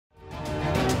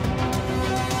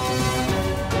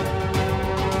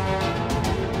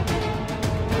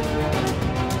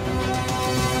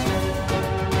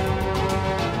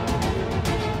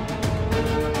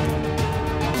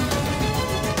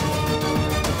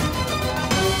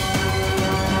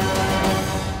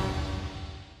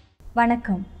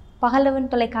வணக்கம். பகலவன்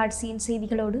தொலைக்காட்சியின்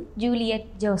செய்திகளோடு ஜூலியட்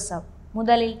ஜோசப்.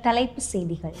 முதலில் தலைப்பு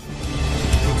செய்திகள்.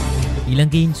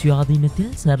 இலங்கையின்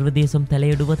சுயாதீனத்தில் சர்வதேசம்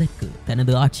தலையிடுவதற்கு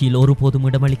தனது ஆட்சியில் ஒருபோதும்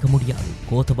இடமளிக்க முடியாது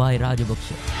கோத்தபாய ராஜபக்ஷ.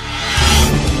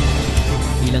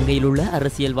 இலங்கையில் உள்ள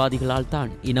அரசியல்வாதிகளால்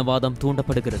தான் இனவாதம்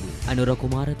தூண்டப்படுகிறது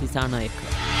அனுரகுமார திசாநாயக்க.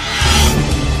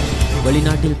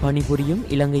 வெளிநாட்டில் பணிபுரியும்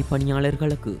இலங்கை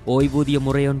பணியாளர்களுக்கு ஓய்வூதிய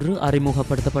முறையொன்று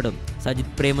அறிமுகப்படுத்தப்படும்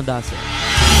சஜித் பிரேமதாச.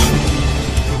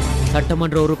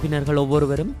 சட்டமன்ற உறுப்பினர்கள்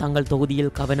ஒவ்வொருவரும் தங்கள் தொகுதியில்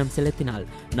கவனம் செலுத்தினால்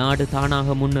நாடு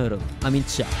தானாக முன்னேறும்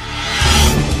அமித்ஷா.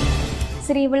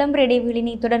 சிறிய விளம்பர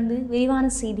இடைவெளியினை தொடர்ந்து விரிவான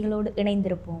செய்திகளோடு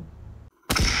இணைந்திருப்போம்.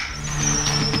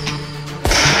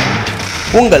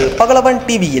 உங்கள் பகலவன்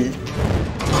டிவியில்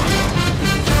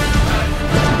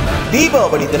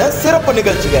தீபாவளி தின சிறப்பு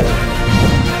நிகழ்ச்சிகள்.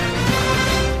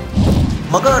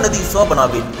 மகாநதி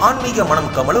சோபனாவின் ஆன்மீக மனம்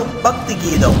கமலும் பக்தி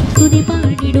கீதம்.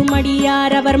 துதிபாடிடும்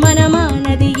அடியார் அவர்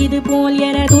மனமானது இது போல்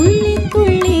என துள்ளி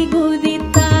துள்ளி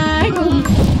குதித்தாடும்.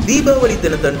 தீபாவளி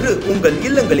தினத்தன்று உங்கள்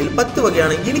இல்லங்களில் 10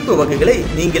 வகையான இனிப்பு வகைகளை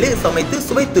நீங்களே சமைத்து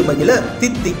சுவைத்து மகிழ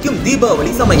தித்திக்கும்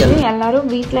தீபாவளி சமையல். எல்லாரும்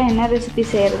வீட்டில் என்ன ரெசிபி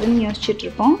செய்யறதுன்னு யோசிச்சுட்டு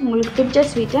இருக்கோம். உங்களுக்கு பிடிச்ச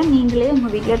ஸ்வீட்டை நீங்களே உங்க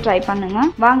வீட்டில் ட்ரை பண்ணுங்க.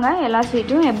 வாங்க எல்லா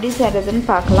ஸ்வீட்டும் எப்படி செய்யறதுன்னு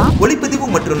பார்க்கலாம். ஒளிப்பதிவு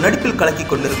மற்றும் நடிப்பில் கலக்கி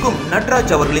கொண்டிருக்கும்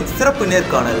நட்ராஜ் அவர்களின் சிறப்பு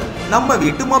நேர்காணல் நம்ம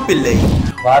வீட்டு மாப்பிள்ளை.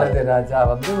 பாரதி ராஜா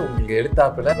உங்க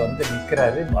எழுத்தாப்புல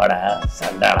நிக்கிறாரு. வாடா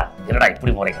சண்டாடா என்னடா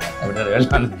இப்படி முறைக்கிறேன்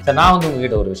அப்படின்னு. நான்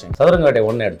உங்ககிட்ட ஒரு விஷயம், சதுரங்கவேட்டை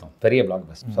 1 எடுத்தோம், பெரிய பிளாக்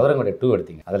பஸ்டர். சதுரங்கவேட்டை 2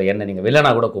 எடுத்தீங்க, அதுல என்ன நீங்க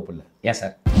வில்லனா கூட கூப்பிடல, ஏன்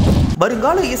சார்?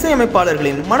 வருங்கால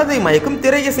இசையமைப்பாளர்களின் மனதை மயக்கும்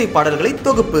திரை இசை பாடல்களை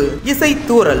தொகுப்பு இசை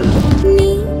தூரல்.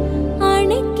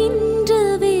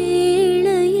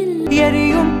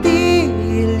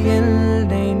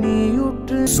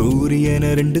 சூரியன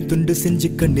 2 துண்டு செஞ்சு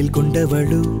கண்ணில்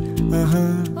கொண்டவளு.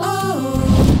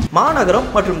 மாநகரம்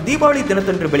மற்றும் தீபாவளி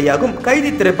தினத்தன்று வெளியாகும்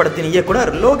கைதி திரைப்படத்தின்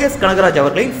இயக்குனர் லோகேஷ் கனகராஜ்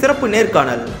அவர்களின் சிறப்பு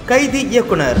நேர்காணல். கைதி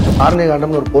இயக்குனர்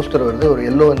ஆர்னேகாண்டம்னு ஒரு போஸ்டர் வருது, ஒரு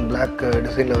எல்லோ அண்ட் பிளாக்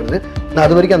டிசைன்ல வருது. நான்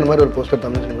அது வரைக்கும் அந்த மாதிரி ஒரு போஸ்டர்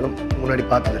தமிழ் சினிமாவில் முன்னாடி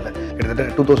பார்த்ததில்லை.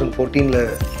 கிட்டத்தட்ட 2014ல்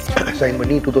சைன்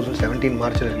பண்ணி 2017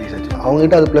 மார்ச்சில் ரிலீஸ் ஆச்சு.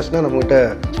 அவங்ககிட்ட அது ப்ளஸ்னா நம்மகிட்ட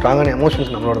ஸ்ட்ராங்கான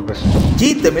எமோஷன்ஸ் நம்மளோட ப்ளஸ். ஜி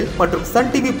தமிழ் மற்றும்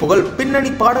சன் டிவி புகழ்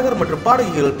பின்னணி பாடகர் மற்றும்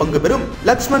பாடகிகள் பங்கு பெறும்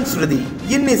லக்ஷ்மண் ஸ்ருதி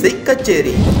இன்னிசை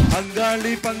கச்சேரி.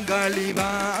 பங்காளி பங்காளி வா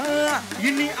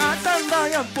இனி ஆட்டந்தா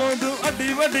எப்போது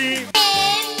அடிவடி.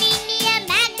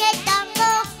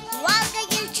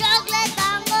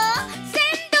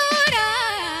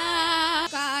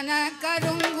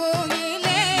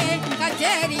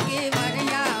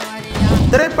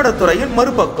 திரைப்படத்துறையின்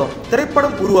மறுபக்கம்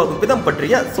திரைப்படம் உருவாகும் விதம்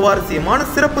பற்றிய சுவாரஸ்யமான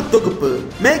சிறப்பு தொகுப்பு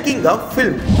மேக்கிங் ஆஃப்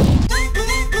ஃபில்ம்.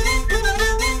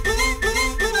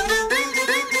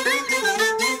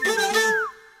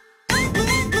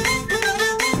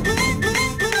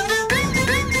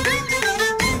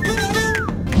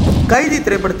 கைதி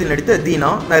திரைப்படத்தில் நடித்த தீனா,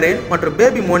 நரேன் மற்றும்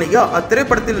பேபி மோனிகா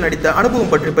அத்திரைப்படத்தில் நடித்த அனுபவம்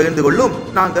பற்றி பகிர்ந்து கொள்ளும்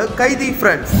நாங்க கைதி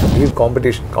friends.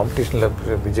 காம்படிஷன்ல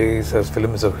Vijay sir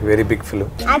film is a very big film.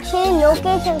 Actually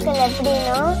Lokesh uncle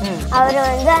எப்படின்னா அவர்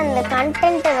அந்த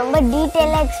கண்டென்ட்டை ரொம்ப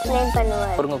டீடைலா எக்ஸ்பிளைன்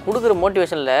பண்ணுவார். அவருங்க கொடுக்குற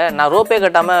மோட்டிவேஷன்ல நான் ரோப்பே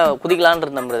கட்டாம குதிக்கலான்னு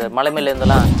இருந்தேன் பிரதர். மலை மேல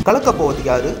இருந்தெல்லாம் கலக்க போவது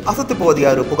யாரு, அசத்து போவது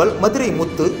யாரு புகழ், மதுரை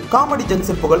முத்து, காமெடி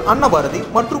ஜங்ஷன் புகழ், அன்னபாரதி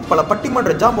மற்றும் பல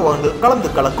பட்டிமன்ற ஜாம்பவான்கள்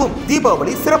கலந்து கலக்கும்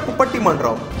தீபாவளி சிறப்பு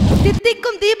பட்டிமன்றம்.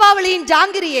 தித்திக்கும் தீபாவளியின்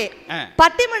ஜாங்கிரியே,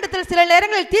 பட்டிமன்றத்தில் சில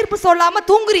நேரங்களில் தீர்ப்பு சொல்லாம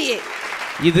தூங்குறியே.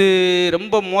 இது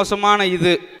ரொம்ப மோசமான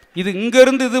இது இங்க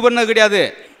இருந்து இது பண்ணது கிடையாது,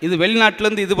 இது வெளிநாட்டுல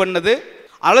இருந்து இது பண்ணது.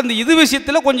 அளந்து இது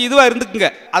விஷயத்துல கொஞ்சம் இதுவா இருந்துக்குங்க,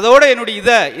 அதோட என்னுடைய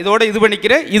இதோட இது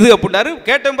பண்ணிக்கிறேன் இது அப்படின்னாரு.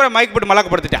 கேட்ட மைக் போட்டு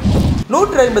மலக்கப்படுத்திட்டேன்.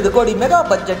 150 கோடி மெகா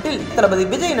பட்ஜெட்டில் தளபதி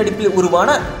விஜய் நடிப்பில் உருவான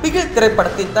பிகில்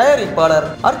திரைப்படத்தின் தயாரிப்பாளர்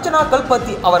அர்ச்சனா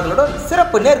கல்பத்தி அவர்களுடன்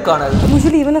சிறப்பு நேர்காணல்.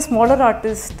 Usually even a smaller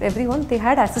artist, everyone they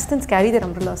had assistants carry their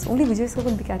umbrellas. Only Vijay sir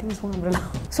will be carrying his own umbrella.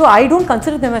 So I don't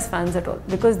consider them as fans at all,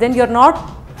 because then you're not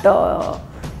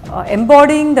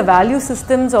embodying the value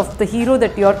systems of the hero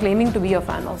that you're claiming to be a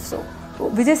fan of. So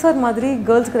Vijay sir மாதிரி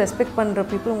கேர்ள்ஸ்க்கு respect பண்ற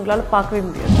people உங்களால பார்க்கவே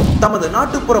முடியாது. தமது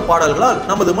நாட்டுப்புற பாடல்களால்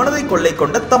நமது மனதை கொள்ளை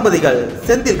கொண்ட தம்பதிகள்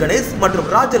செந்தில் கணேஷ் மற்றும்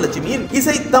ராஜலட்சுமியின்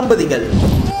இசை தம்பதிகள்.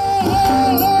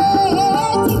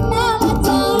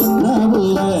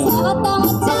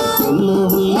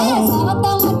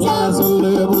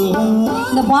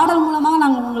 இந்த பாடல் மூலமாக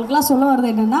நாங்கள் உங்களுக்குலாம் சொல்ல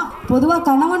வர்றது என்னன்னா, பொதுவாக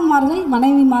கணவன்மார்கள்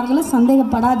மனைவிமார்களை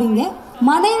சந்தேகப்படாதீங்க,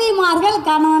 மனைவிமார்கள்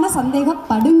கணவனை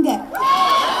சந்தேகப்படுங்க.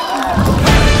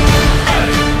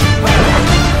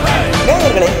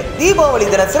 நேயர்களே, தீபாவளி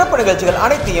தின சிறப்பு நிகழ்ச்சிகள்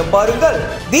அனைத்தையும் பாருங்கள்.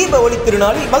 தீபாவளி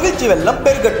திருநாளில் மகிழ்ச்சி வெள்ளம்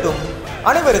பெருகட்டும்.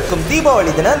 அனைவருக்கும்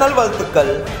தீபாவளி தின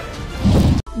நல்வாழ்த்துக்கள்.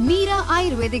 Meera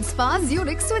ayurvedic spa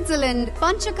Zurich Switzerland.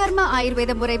 Panchakarma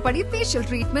ஆயுர்வேத முறைப்படி ஃபேஷியல்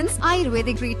ட்ரீட்மெண்ட்ஸ்,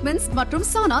 ஆயுர்வேதிக் ட்ரீட்மெண்ட்ஸ் மற்றும்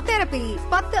சோனா தெரபி.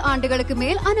 10 ஆண்டுகளுக்கு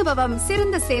மேல் அனுபவம்,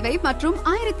 சிறந்த சேவை மற்றும்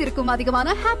 1000க்கும்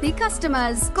அதிகமான happy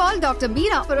customers. Call doctor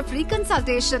Meera for a free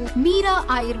consultation. Meera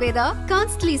Ayurveda,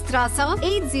 கான்ஸ்ட்லி ஸ்ட்ராசா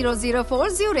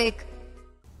 8004 Zurich.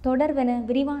 தொடர்வென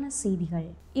விரிவான செய்திகள்.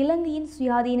 இலங்கையின்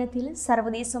சுயாதீனத்தில்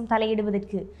சர்வதேசம்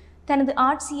தலையிடுவதற்கு தனது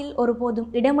ஆட்சியில்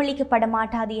ஒருபோதும் இடமளிக்கப்பட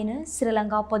மாட்டாது என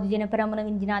ஸ்ரீலங்கா பொதுஜன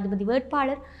பெரமுனவின் ஜனாதிபதி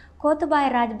வேட்பாளர் கோத்தபாய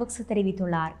ராஜபக்ச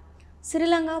தெரிவித்துள்ளார்.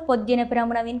 ஸ்ரீலங்கா பொதுஜன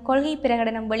பெரமுனவின் கொள்கை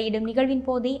பிரகடனம் வெளியிடும் நிகழ்வின்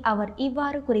போதே அவர்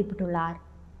இவ்வாறு குறிப்பிட்டுள்ளார்.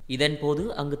 இதன்போது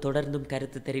அங்கு தொடர்ந்தும்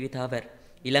கருத்து தெரிவித்த அவர்,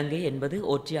 இலங்கை என்பது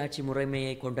ஒற்றையாட்சி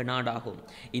முறைமையை கொண்ட நாடாகும்.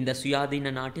 இந்த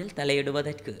சுயாதீன நாட்டில்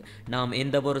தலையிடுவதற்கு நாம்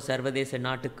எந்த ஒரு சர்வதேச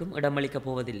நாட்டுக்கும் இடமளிக்கப்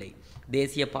போவதில்லை.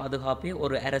 தேசிய பாதுகாப்பே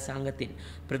ஒரு அரசாங்கத்தின்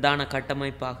பிரதான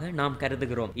கட்டமைப்பாக நாம்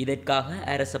கருதுகிறோம். இதற்காக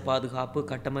அரச பாதுகாப்பு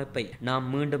கட்டமைப்பை நாம்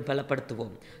மீண்டும்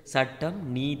பலப்படுத்துவோம். சட்டம்,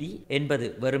 நீதி என்பது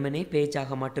வெறுமனே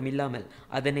பேச்சாக மட்டுமில்லாமல்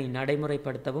அதனை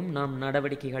நடைமுறைப்படுத்தவும் நாம்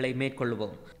நடவடிக்கைகளை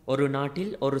மேற்கொள்வோம். ஒரு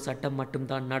நாட்டில் ஒரு சட்டம்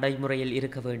மட்டும்தான் நடைமுறையில்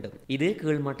இருக்க வேண்டும். இது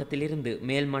கீழ்மட்டத்திலிருந்து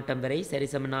மேல் மட்டம் வரை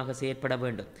சரிசமனாக செயற்பட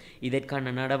வேண்டும்.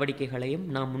 இதற்கான நடவடிக்கைகளையும்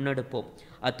நாம் முன்னெடுப்போம்.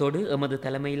 அத்தோடு எமது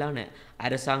தலைமையிலான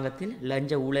அரசாங்கத்தில்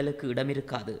லஞ்ச ஊழலுக்கு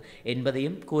இடமிருக்காது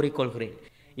என்பதையும் கூறிக்கொள்கிறேன்.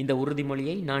 இந்த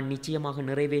உறுதிமொழியை நான் நிச்சயமாக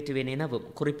நிறைவேற்றுவேன் எனவும்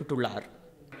குறிப்பிட்டுள்ளார்.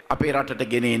 අපේ රටට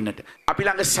ගෙන එන්නට අපි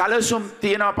ළඟ සැලසුම්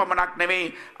තියෙනවා පමණක් නෙවෙයි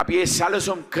අපි ඒ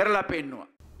සැලසුම් කරලා පෙන්නවා.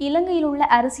 இலங்கையில் உள்ள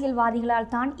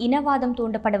அரசியல்வாதிகளால் தான் இனவாதம்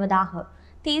தூண்டப்படுவதாக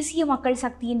தேசிய மக்கள்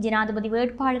சக்தியின் ஜனாதிபதி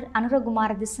வேட்பாளர்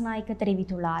அனுரகுமார திஸ்நாயக்க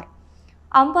தெரிவித்துள்ளார்.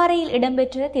 அம்பாறையில்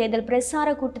இடம்பெற்ற தேர்தல் பிரசார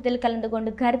கூட்டத்தில் கலந்து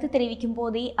கொண்டு கருத்து தெரிவிக்கும்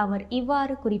போதே அவர்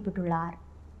இவ்வாறு குறிப்பிட்டுள்ளார்.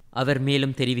 அவர்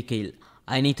மேலும் தெரிவிக்கையில்,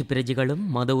 அனைத்து பிரஜைகளும்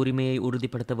மத உரிமையை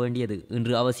உறுதிப்படுத்த வேண்டியது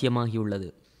இன்று அவசியமாகியுள்ளது.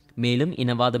 மேலும்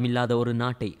இனவாதமில்லாத ஒரு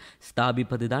நாட்டை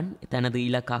ஸ்தாபிப்பதுதான் தனது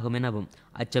இலக்காகும் எனவும்,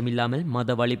 அச்சமில்லாமல்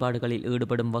மத வழிபாடுகளில்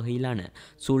ஈடுபடும் வகையிலான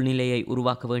சூழ்நிலையை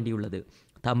உருவாக்க வேண்டியுள்ளது.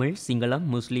 தமிழ், சிங்களம்,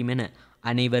 முஸ்லீம் என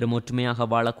அனைவரும் ஒற்றுமையாக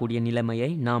வாழக்கூடிய நிலைமையை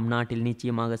நாம் நாட்டில்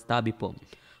நிச்சயமாக ஸ்தாபிப்போம்.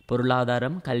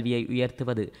 பொருளாதாரம், கல்வியை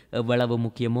உயர்த்துவது எவ்வளவு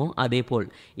முக்கியமோ அதேபோல்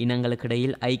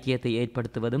இனங்களுக்கிடையில் ஐக்கியத்தை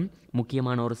ஏற்படுத்துவதும்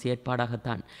முக்கியமான ஒரு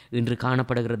செயற்பாடாகத்தான் இன்று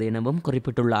காணப்படுகிறது எனவும்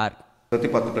குறிப்பிட்டுள்ளார்.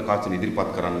 ප්‍රතිපත්ති ප්‍රකාශන ඉදිරිපත්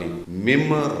කරන්නේ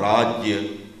මෙම රාජ්‍ය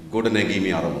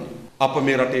ගොඩනැගීමේ අරමුණ. අප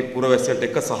මේ රටේ පුරවැසියන්ට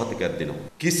එක සහතිකයක් දෙනවා.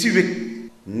 කිසිවෙක්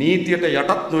නීතියට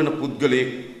යටත් නොවන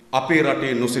පුද්ගලයෙක් අපේ රටේ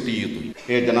නොසිටිය යුතුයි.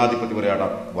 ඒ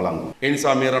ජනාධිපතිවරයාට වළංගු. ඒ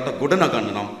නිසා මේ රට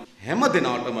ගොඩනගන්න නම් හැම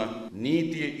දිනාටම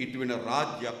නීතිය ඉටු වෙන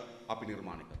රාජ්‍යයක් අපි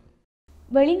නිර්මාණය කරනවා.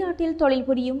 வெளிநாட்டில் தொழில்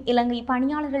புரியும் இலங்கை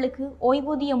பணியாளர்களுக்கு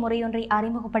ஓய்வூதிய முறையொன்றை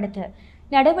அறிமுகப்படுத்த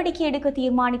நடவடிக்கை எடுக்க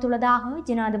தீர்மானித்துள்ளதாக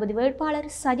ஜனாதிபதி வேட்பாளர்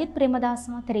சஜித்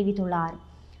பிரேமதாசா தெரிவித்துள்ளார்.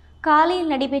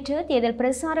 காலையில் நடைபெற்ற தேர்தல்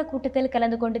பிரசார கூட்டத்தில்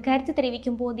கலந்து கொண்டு கருத்து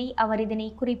தெரிவிக்கும் போதே அவர் இதனை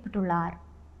குறிப்பிட்டுள்ளார்.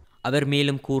 அவர்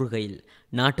மேலும் கூறுகையில்,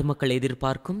 நாட்டு மக்கள்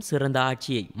எதிர்பார்க்கும் சிறந்த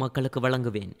ஆட்சியை மக்களுக்கு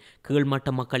வழங்குவேன்.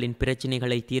 கீழ்மட்ட மக்களின்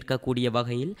பிரச்சினைகளை தீர்க்கக்கூடிய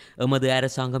வகையில் எமது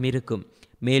அரசாங்கம் இருக்கும்.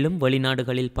 மேலும்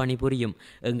வெளிநாடுகளில் பணிபுரியும்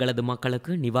எங்களது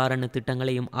மக்களுக்கு நிவாரண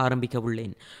திட்டங்களையும் ஆரம்பிக்க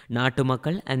உள்ளேன். நாட்டு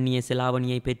மக்கள் அந்நிய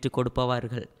செலாவணியை பெற்றுக்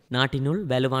கொடுப்பவர்கள். நாட்டினுள்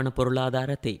வலுவான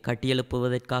பொருளாதாரத்தை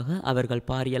கட்டியெழுப்புவதற்காக அவர்கள்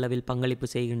பாரியளவில் பங்களிப்பு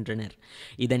செய்கின்றனர்.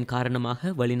 இதன்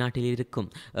காரணமாக வெளிநாட்டில்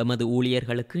இருக்கும் எமது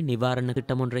ஊழியர்களுக்கு நிவாரண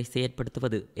திட்டம் ஒன்றை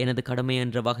செயற்படுத்துவது எனது கடமை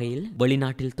என்ற வகையில்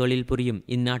வெளிநாட்டில் தொழில் புரியும்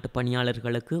இந்நாட்டு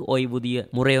பணியாளர்களுக்கு ஓய்வூதிய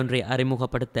முறையொன்றை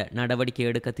அறிமுகப்படுத்த நடவடிக்கை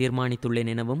எடுக்க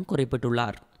தீர்மானித்துள்ளேன் எனவும்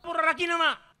குறிப்பிட்டுள்ளார்.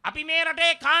 අපි මේ රටේ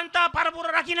කාන්තා පරපුර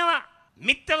රකින්නවා.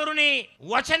 මිත්‍රවරුනි,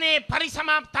 වචනේ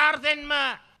පරිසමාප්තාර්ථයෙන්ම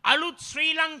අලුත් ශ්‍රී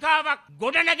ලංකාවක්,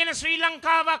 ගොඩනැගෙන ශ්‍රී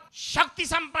ලංකාවක්, ශක්ති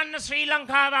සම්පන්න ශ්‍රී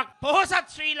ලංකාවක්, පොහොසත්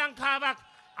ශ්‍රී ලංකාවක්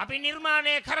අපි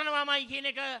නිර්මාණය කරනවාමයි කියන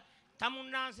එක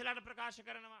තමුන්නාන්සලාට ප්‍රකාශ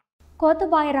කරනවා.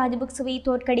 கோத்தபாய ராஜபக்சவை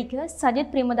தோற்கடிக்க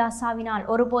சஜித் பிரேமதாசாவினால்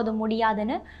ஒருபோதும்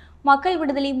முடியாதென மக்கள்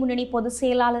விடுதலை முன்னணி பொதுச்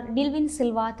செயலாளர் டில்வின்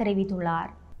சில்வா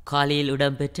தெரிவித்துள்ளார். காலையில்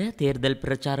இடம்பெற்ற தேர்தல்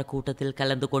பிரச்சார கூட்டத்தில்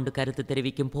கலந்து கொண்டு கருத்து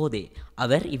தெரிவிக்கும் போதே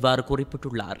அவர் இவ்வாறு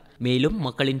குறிப்பிட்டுள்ளார். மேலும்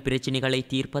மக்களின் பிரச்சினைகளை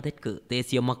தீர்ப்பதற்கு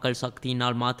தேசிய மக்கள்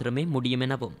சக்தியினால் மாத்திரமே முடியும்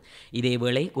எனவும்,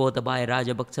 இதேவேளை கோத்தபாய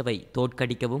ராஜபக்சவை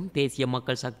தோற்கடிக்கவும் தேசிய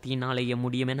மக்கள் சக்தியினாலேயே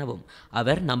முடியும் எனவும்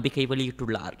அவர் நம்பிக்கை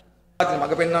வெளியிட்டுள்ளார்.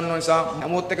 මග පෙන්වන්න නිසා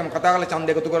හැමෝත් එක්කම කතා කරලා ඡන්ද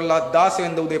එකතු කරලා 16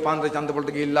 වෙනිදා උදේ පාන්දර ඡන්ද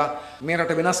පොළට ගිහිල්ලා මේ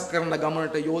රට වෙනස් කරන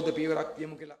ගමනට යෝධ පියවරක්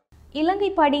තියමු කියලා. இலங்கை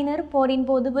படையினர் போரின்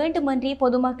போது வேண்டுமென்றே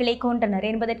பொதுமக்களை கொன்றனர்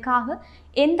என்பதற்காக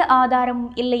எந்த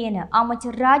ஆதாரமும் இல்லை என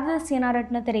அமைச்சர் ராஜத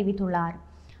சேனாரட்ன தெரிவித்துள்ளார்.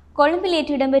 கொழும்பில்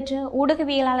நேற்று இடம்பெற்ற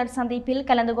ஊடகவியலாளர் சந்திப்பில்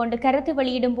கலந்து கொண்டு கருத்து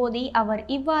வெளியிடும் போதே அவர்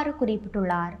இவ்வாறு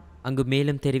குறிப்பிட்டுள்ளார். அங்கு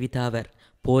மேலும் தெரிவித்த அவர்,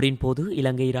 போரின் போது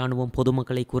இலங்கை இராணுவம்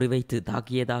பொதுமக்களை குறிவைத்து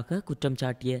தாக்கியதாக குற்றம்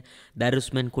சாட்டிய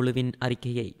தருஸ்மன் குழுவின்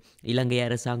அறிக்கையை இலங்கை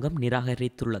அரசாங்கம்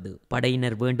நிராகரித்துள்ளது.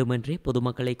 படையினர் வேண்டுமென்றே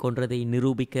பொதுமக்களை கொன்றதை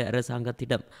நிரூபிக்க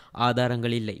அரசாங்கத்திடம்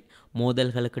ஆதாரங்கள் இல்லை.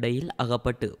 மோதல்களுக்கிடையில்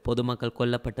அகப்பட்டு பொதுமக்கள்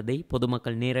கொல்லப்பட்டதை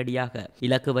பொதுமக்கள் நேரடியாக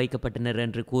இலக்கு வைக்கப்பட்டனர்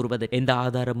என்று கூறுவதற்கு எந்த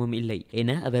ஆதாரமும் இல்லை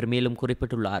என அவர் மேலும்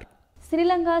குறிப்பிட்டுள்ளார்.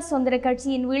 ஸ்ரீலங்கா சுதந்திர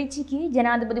கட்சியின் வீழ்ச்சிக்கு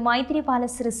ஜனாதிபதி மைத்ரிபால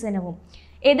சிறிசேனவும்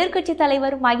எதிர்க்கட்சி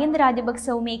தலைவர் மஹிந்த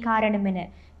ராஜபக்சவுமே காரணம் என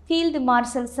ஃபீல்டு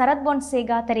மார்ஷல் சரத்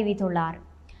பொன்சேகா தெரிவித்துள்ளார்.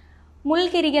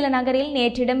 முல்கிரிகல நகரில்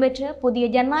நேற்று இடம்பெற்ற புதிய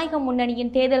ஜனநாயக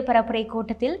முன்னணியின் தேர்தல் பரப்புரை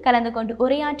கூட்டத்தில் கலந்து கொண்டு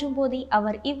உரையாற்றும் போதே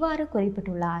அவர் இவ்வாறு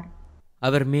குறிப்பிட்டுள்ளார்.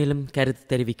 அவர் மேலும் கருத்து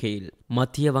தெரிவிக்கையில்,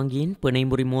 மத்திய வங்கியின்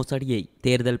பிணைமுறி மோசடியை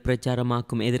தேர்தல்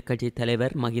பிரச்சாரமாக்கும் எதிர்க்கட்சி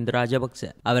தலைவர் மஹிந்த ராஜபக்ச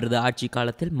அவரது ஆட்சி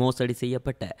காலத்தில் மோசடி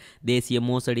செய்யப்பட்ட தேசிய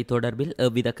மோசடி தொடர்பில்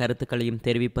எவ்வித கருத்துக்களையும்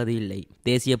தெரிவிப்பது இல்லை.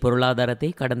 தேசிய பொருளாதாரத்தை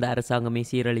கடந்த அரசாங்கமே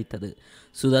சீரழித்தது.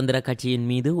 சுதந்திர கட்சியின்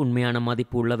மீது உண்மையான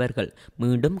மதிப்பு உள்ளவர்கள்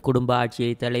மீண்டும் குடும்ப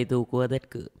ஆட்சியை தலை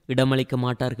தூக்குவதற்கு இடமளிக்க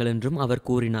மாட்டார்கள் என்றும் அவர்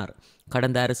கூறினார்.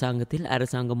 கடந்த அரசாங்கத்தில்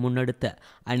அரசாங்கம் முன்னெடுத்த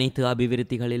அனைத்து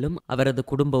அபிவிருத்திகளிலும் அவரது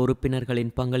குடும்ப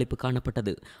உறுப்பினர்களின் பங்களிப்பு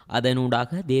காணப்பட்டது.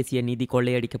 அதனூடாக தேசிய நிதி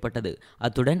கொள்ளையடிக்கப்பட்டது.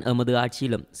 அத்துடன் எமது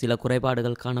ஆட்சியிலும் சில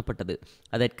குறைபாடுகள் காணப்பட்டது.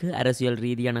 அதற்கு அரசியல்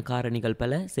ரீதியான காரணிகள்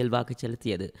பல செல்வாக்கு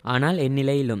செலுத்தியது. ஆனால்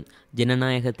எந்நிலையிலும்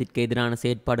ஜனநாயகத்திற்கு எதிரான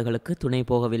செயற்பாடுகளுக்கு துணை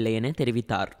போகவில்லை என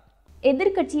தெரிவித்தார்.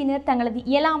 எதிர்க்கட்சியினர் தங்களது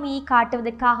இயலாமையை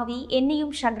காட்டுவதற்காகவே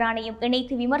என்னையும் ஷக்ரானையும்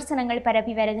இணைத்து விமர்சனங்கள்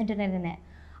பரப்பி வருகின்றனர் என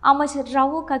அமைச்சர்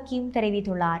ரவு கக்கீம்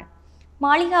தெரிவித்துள்ளார்.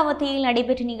 மாளிகாவத்தையில்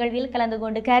நடைபெற்ற நிகழ்வில் கலந்து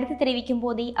கொண்டு கருத்து தெரிவிக்கும்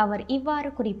போதே அவர் இவ்வாறு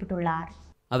குறிப்பிட்டுள்ளார்.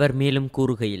 அவர் மேலும்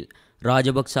கூறுகையில்,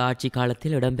 ராஜபக்ச ஆட்சி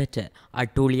காலத்தில் இடம்பெற்ற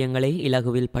அட்டூழியங்களை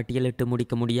இலகுவில் பட்டியலிட்டு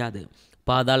முடிக்க முடியாது.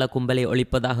 பாதாள கும்பலை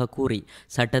ஒழிப்பதாக கூறி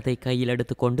சட்டத்தை கையில்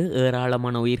எடுத்துக்கொண்டு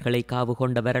ஏராளமான உயிர்களை காவு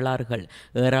கொண்ட வரலாறுகள்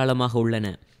ஏராளமாக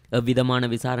உள்ளன. எவ்விதமான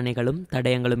விசாரணைகளும்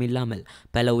தடயங்களும் இல்லாமல்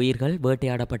பல உயிர்கள்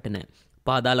வேட்டையாடப்பட்டன.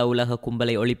 பாதாள உலக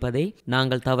கும்பலை ஒழிப்பதை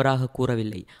நாங்கள் தவறாக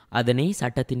கூறவில்லை. அதனை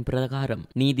சட்டத்தின் பிரகாரம்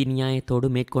நீதி நியாயத்தோடு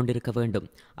மேற்கொண்டிருக்க வேண்டும்.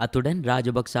 அத்துடன்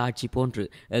ராஜபக்ச ஆட்சி போன்று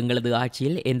எங்களது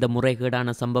ஆட்சியில் எந்த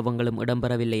முறைகேடான சம்பவங்களும்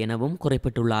இடம்பெறவில்லை எனவும்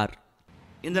குறிப்பிட்டுள்ளார்.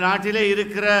 இந்த நாட்டிலே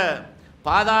இருக்கிற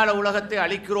பாதாள உலகத்தை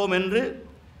அழிக்கிறோம் என்று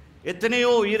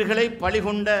எத்தனையோ உயிர்களை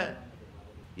பழிகொண்ட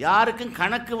யாருக்கும்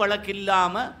கணக்கு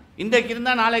வழக்கில்லாமல் இன்றைக்கு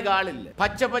இருந்தால் நாளைக்கு ஆள் இல்லை.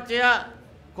 பச்சையாக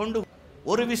கொண்டு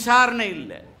ஒரு விசாரணை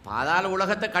இல்லை. பாதாள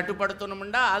உலகத்தை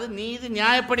கட்டுப்படுத்தணும்னா அது நீதி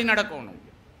நியாயப்படி நடக்கணும்.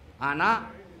 ஆனால்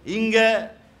இங்கே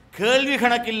கேள்வி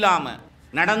கணக்கு இல்லாமல்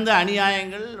நடந்த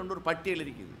அநியாயங்கள் ஒரு பட்டியல்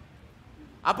இருக்குது.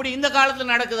 அப்படி இந்த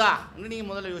காலத்தில் நடக்குதா நீங்கள்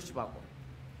முதல்ல யோசிச்சு பார்ப்போம்.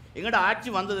 எங்களோட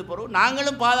ஆட்சி வந்தது பிறகு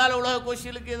நாங்களும் பாதாள உலக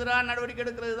கோஷிகளுக்கு எதிராக நடவடிக்கை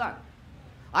எடுக்கிறது தான்.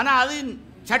 ஆனால் அது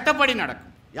சட்டப்படி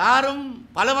நடக்கும். யாரும்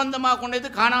பலவந்தமாக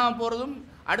கொண்டது காணாமல் போகிறதும்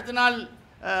அடுத்த நாள்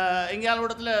எங்கேயாவது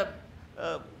இடத்துல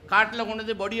காட்டில்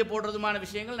கொண்டது பொடியை போடுறதுமான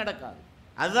விஷயங்கள் நடக்காது.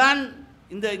 அதுதான்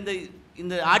இந்த இந்த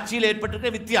இந்த ஆட்சியில்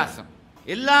ஏற்பட்டிருக்கிற வித்தியாசம்.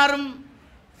 எல்லாரும்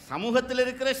சமூகத்தில்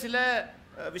இருக்கிற சில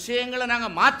விஷயங்களை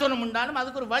நாங்கள் மாற்றணும்னாலும்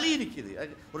அதுக்கு ஒரு வழி இருக்குது,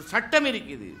 ஒரு சட்டம்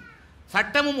இருக்குது.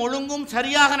 சட்டமும் ஒழுங்கும்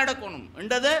சரியாக நடக்கணும்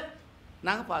என்றதை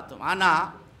நாங்கள் பார்த்தோம்.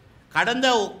 ஆனால் கடந்த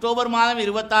அக்டோபர் மாதம்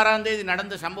 26ஆம் தேதி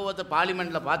நடந்த சம்பவத்தை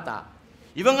பார்லிமெண்ட்டில் பார்த்தா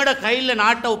இவங்களோட கையில்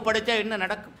நாட்டை ஒப்படைச்சா என்ன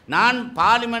நடக்கும்? நான்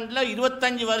பார்லிமெண்ட்டில்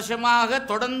 25 வருஷமாக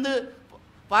தொடர்ந்து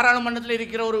பாராளுமன்றத்தில்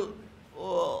இருக்கிற ஒரு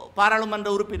பாராளுமன்ற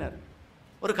உறுப்பினர்,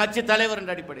 ஒரு கட்சி தலைவர்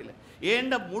என்ற அடிப்படையில்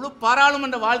ஏண்ட முழு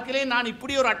பாராளுமன்ற வாழ்க்கையிலே நான்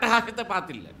இப்படி ஒரு அட்டகாசத்தை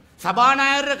பார்த்தில்லை.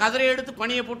 சபாநாயகர் கதிரை எடுத்து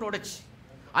பணியை போட்டு உடைச்சி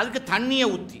அதுக்கு தண்ணியை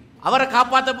ஊற்றி அவரை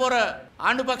காப்பாற்ற போகிற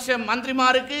ஆண்டுபக்ஷ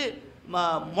மந்திரிமாருக்கு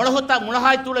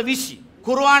மிளகாய்த்தூளை வீசி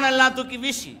குர்ஆன் எல்லாம் தூக்கி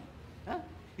வீசி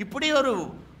இப்படி ஒரு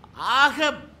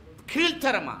ஆக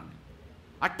கீழ்த்தரமான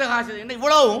அட்டகாசம் என்ன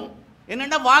இவ்வளவும்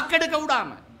என்னென்னா வாக்கெடுக்க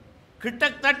விடாமல்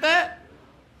கிட்டத்தட்ட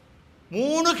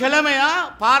 3 கிழமையா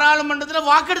பாராளுமன்றத்தில்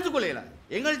வாக்கெடுத்துக் கொள்ளல.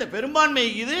 எங்கள்கிட்ட பெரும்பான்மை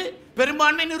இது,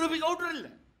 பெரும்பான்மை நிரூபிக்க விட்டுறல.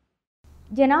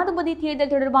 ஜனாதிபதி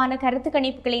தேர்தல் தொடர்பான கருத்து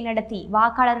கணிப்புகளை நடத்தி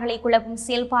வாக்காளர்களை குழப்பும்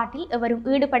செயல்பாட்டில் எவரும்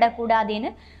ஈடுபடக்கூடாது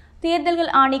என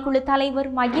தேர்தல்கள் ஆணைக்குழு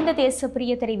தலைவர் மஹிந்த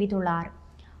தேசப்பிரிய தெரிவித்துள்ளார்.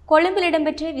 கொழும்பில்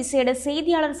இடம்பெற்ற விசேட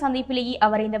செய்தியாளர் சந்திப்பிலேயே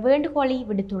அவர் இந்த வேண்டுகோளை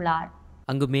விடுத்துள்ளார்.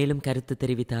 அங்கு மேலும் கருத்து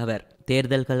தெரிவித்த அவர்,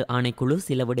 தேர்தல்கள் ஆணைக்குழு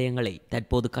சில விடயங்களை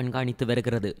தற்போது கண்காணித்து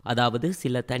வருகிறது. அதாவது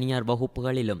சில தனியார்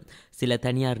வகுப்புகளிலும் சில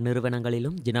தனியார்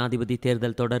நிறுவனங்களிலும் ஜனாதிபதி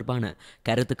தேர்தல் தொடர்பான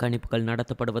கருத்து கணிப்புகள்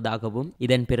நடத்தப்படுவதாகவும்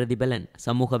இதன் பிரதிபலன்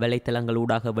சமூக வலைத்தளங்கள்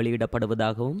ஊடாக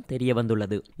வெளியிடப்படுவதாகவும் தெரிய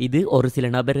வந்துள்ளது. இது ஒரு சில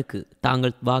நபருக்கு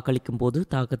தாங்கள் வாக்களிக்கும் போது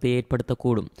தாக்கத்தை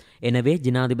ஏற்படுத்தக்கூடும். எனவே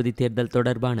ஜனாதிபதி தேர்தல்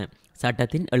தொடர்பான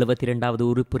சட்டத்தின் 72வது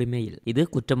உறுப்புரிமையில் இது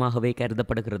குற்றமாகவே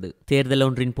கருதப்படுகிறது. தேர்தல்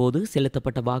ஒன்றின் போது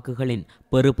செலுத்தப்பட்ட வாக்குகளின்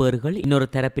பெறுபேறுகள் இன்னொரு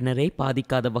தரப்பினரை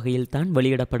பாதிக்காத வகையில் தான்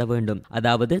வெளியிடப்பட வேண்டும்.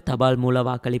 அதாவது தபால் மூல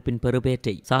வாக்களிப்பின்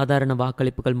பெறுபேற்றை சாதாரண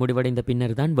வாக்களிப்புகள் முடிவடைந்த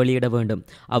பின்னர் தான் வெளியிட வேண்டும்.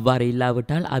 அவ்வாறு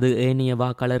இல்லாவிட்டால் அது ஏனைய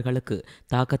வாக்காளர்களுக்கு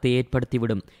தாக்கத்தை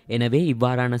ஏற்படுத்திவிடும். எனவே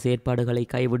இவ்வாறான செயற்பாடுகளை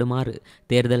கைவிடுமாறு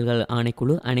தேர்தல்கள்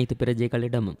ஆணைக்குழு அனைத்து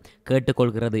பிரஜைகளிடமும்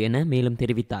கேட்டுக்கொள்கிறது என மேலும்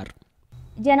தெரிவித்தார்.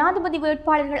 ஜனாதிபதி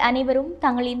வேட்பாளர்கள் அனைவரும்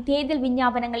தங்களின் தேர்தல்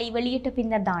விஞ்ஞாபனங்களை வெளியிட்ட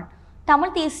பின்னர்தான்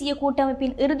தமிழ் தேசிய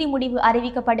கூட்டமைப்பின் இறுதி முடிவு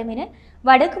அறிவிக்கப்படும் என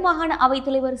வடக்கு மாகாண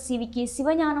அவைத்தலைவர் சி.வி.கே.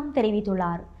 சிவஞானம்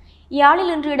தெரிவித்துள்ளார்.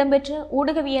 யாழில் இன்று இடம்பெற்ற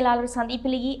ஊடகவியலாளர்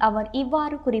சந்திப்பிலேயே அவர்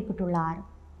இவ்வாறு குறிப்பிட்டுள்ளார்.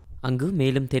 அங்கு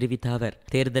மேலும் தெரிவித்த அவர்,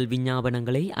 தேர்தல்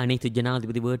விஞ்ஞாபனங்களை அனைத்து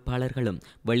ஜனாதிபதி வேட்பாளர்களும்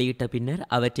வெளியிட்ட பின்னர்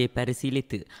அவற்றை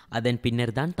பரிசீலித்து அதன்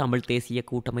பின்னர் தான் தமிழ் தேசிய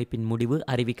கூட்டமைப்பின் முடிவு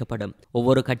அறிவிக்கப்படும்.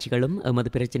 ஒவ்வொரு கட்சிகளும்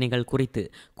எமது பிரச்சினைகள் குறித்து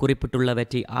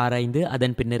குறிப்பிட்டுள்ளவற்றை ஆராய்ந்து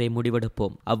அதன் பின்னரே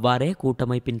முடிவெடுப்போம். அவ்வாறே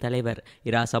கூட்டமைப்பின் தலைவர்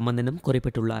இரா சம்பந்தனும்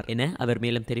குறிப்பிட்டுள்ளார் என அவர்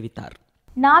மேலும் தெரிவித்தார்.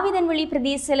 நாவிதன்வெளி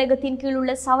பிரதேச செயலகத்தின் கீழ்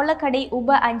உள்ள சவளக்கடை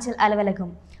உப அஞ்சல்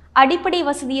அலுவலகம் அடிப்படை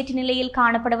வசதியற்ற நிலையில்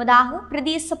காணப்படுவதாக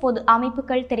பிரதேச பொது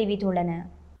அமைப்புகள் தெரிவித்துள்ளன.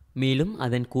 மேலும்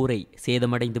அதன் கூரை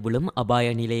சேதமடைந்து விழும்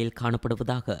அபாய நிலையில்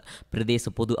காணப்படுவதாக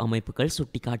பிரதேச பொது அமைப்புகள்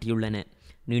சுட்டிக்காட்டியுள்ளன.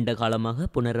 நீண்ட காலமாக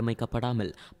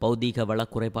புனரமைக்கப்படாமல் பௌதீக வள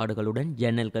குறைபாடுகளுடன்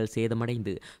ஜன்னல்கள்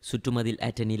சேதமடைந்து சுற்றுமதில்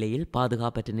அற்ற நிலையில்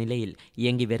பாதுகாப்பற்ற நிலையில்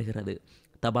இயங்கி வருகிறது.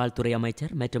 தபால் துறை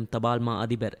அமைச்சர் மற்றும் தபால் மா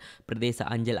அதிபர் பிரதேச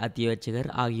அஞ்சல் அத்தியட்சகர்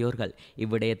ஆகியோர்கள்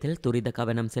இவ்விடயத்தில் துரித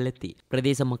கவனம் செலுத்தி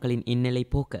பிரதேச மக்களின் இந்நிலை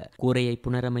போக்க கூரையை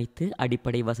புனரமைத்து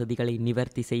அடிப்படை வசதிகளை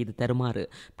நிவர்த்தி செய்து தருமாறு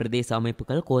பிரதேச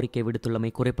அமைப்புகள் கோரிக்கை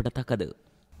விடுத்துள்ளமை குறிப்பிடத்தக்கது.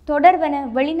 தொடர்வன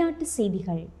வெளிநாட்டு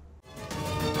செய்திகள்.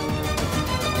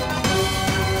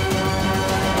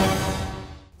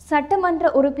 சட்டமன்ற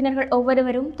உறுப்பினர்கள்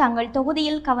ஒவ்வொருவரும் தங்கள்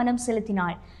தொகுதியில் கவனம்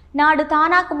செலுத்தினால் நாடு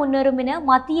தானாக முன்னேறும் என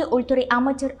மத்திய உள்துறை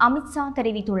அமைச்சர் அமித்ஷா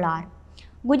தெரிவித்துள்ளார்.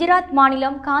 குஜராத்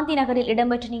மாநிலம் காந்தி நகரில்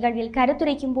இடம்பெற்ற நிகழ்வில்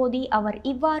கருத்துரைக்கும் போதே அவர்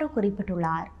இவ்வாறு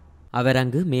குறிப்பிட்டுள்ளார். அவர்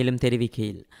அங்கு மேலும்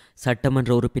தெரிவிக்கையில்,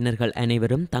 சட்டமன்ற உறுப்பினர்கள்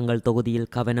அனைவரும் தங்கள் தொகுதியில்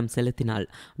கவனம் செலுத்தினால்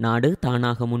நாடு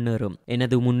தானாக முன்னேறும்.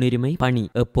 எனது முன்னுரிமை பணி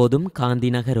எப்போதும் காந்தி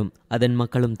நகரும் அதன்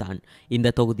மக்களும் தான்.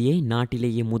 இந்த தொகுதியை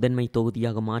நாட்டிலேயே முதன்மை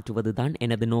தொகுதியாக மாற்றுவதுதான்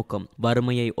எனது நோக்கம்.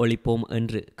 வறுமையை ஒழிப்போம்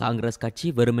என்று காங்கிரஸ் கட்சி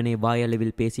வெறுமனே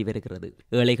வாயளவில் பேசி வருகிறது.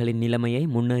 ஏழைகளின் நிலைமையை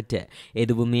முன்னேற்ற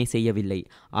எதுவுமே செய்யவில்லை.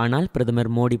 ஆனால்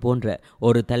பிரதமர் மோடி போன்ற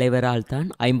ஒரு தலைவரால் தான்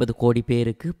 50 கோடி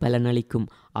பேருக்கு பலனளிக்கும்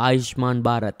ஆயுஷ்மான்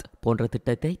பாரத் போன்ற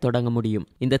திட்டத்தை தொடங்க முடியும்.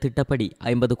 இந்த திட்டப்படி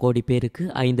 50 கோடி பேருக்கு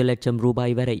 5 லட்சம்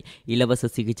ரூபாய் வரை இலவச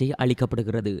சிகிச்சை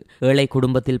அளிக்கப்படுகிறது. ஏழை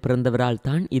குடும்பத்தில் பிறந்தவரால்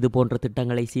தான் இது போன்ற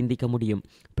திட்டங்களை சிந்திக்க முடியும்.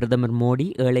 பிரதமர் மோடி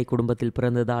ஏழை குடும்பத்தில்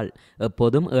பிறந்ததால்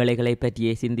எப்போதும் ஏழைகளை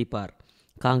பற்றியே சிந்திப்பார்.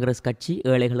 காங்கிரஸ் கட்சி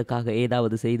ஏழைகளுக்காக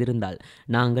ஏதாவது செய்திருந்தால்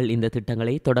நாங்கள் இந்த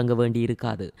திட்டங்களை தொடங்க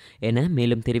வேண்டியிருக்காது என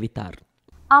மேலும் தெரிவித்தார்.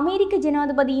 அமெரிக்க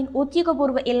ஜனாதிபதியின்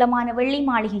உத்தியோகபூர்வ இல்லமான வெள்ளை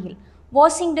மாளிகையில்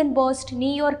வாஷிங்டன் போஸ்ட்,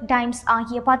 நியூயார்க் டைம்ஸ்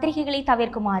ஆகிய பத்திரிகைகளை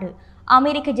தவிர்க்குமாறு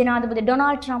அமெரிக்க ஜனாதிபதி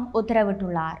டொனால்ட் ட்ரம்ப்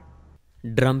உத்தரவிட்டுள்ளார்.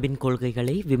 ட்ரம்பின்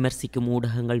கொள்கைகளை விமர்சிக்கும்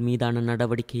ஊடகங்கள் மீதான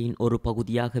நடவடிக்கையின் ஒரு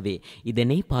பகுதியாகவே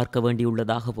இதனை பார்க்க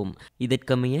வேண்டியுள்ளதாகவும்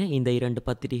இதற்கமைய இந்த 2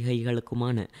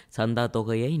 பத்திரிகைகளுக்குமான சந்தா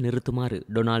தொகையை நிறுத்துமாறு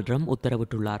டொனால்ட் ட்ரம்ப்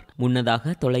உத்தரவிட்டுள்ளார்.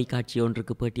 முன்னதாக தொலைக்காட்சி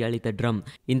ஒன்றுக்கு பேட்டியளித்த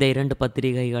ட்ரம்ப் இந்த 2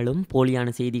 பத்திரிகைகளும்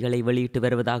போலியான செய்திகளை வெளியிட்டு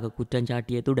வருவதாக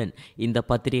குற்றஞ்சாட்டியதுடன் இந்த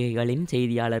பத்திரிகைகளின்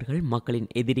செய்தியாளர்கள் மக்களின்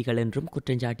எதிரிகள் என்றும்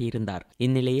குற்றஞ்சாட்டியிருந்தார்.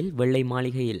 இந்நிலையில் வெள்ளை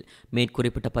மாளிகையில்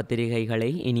மேற்குறிப்பிட்ட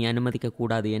பத்திரிகைகளை இனி அனுமதிக்க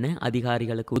கூடாது என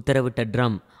அதிகாரிகளுக்கு உத்தரவிட்ட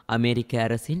ட்ரம்ப் அமெரிக்க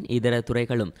அரசின் இதர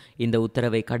துறைகளும் இந்த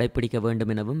உத்தரவை கடைபிடிக்க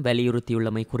வேண்டும் எனவும்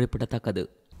வலியுறுத்தியுள்ளமை குறிப்பிடத்தக்கது.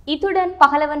 இத்துடன்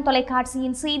பகலவன்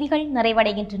தொலைக்காட்சியின் செய்திகள்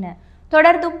நிறைவடைகின்றன.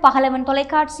 தொடர்ந்தும் பகலவன்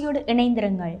தொலைக்காட்சியோடு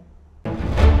இணைந்திருங்கள்.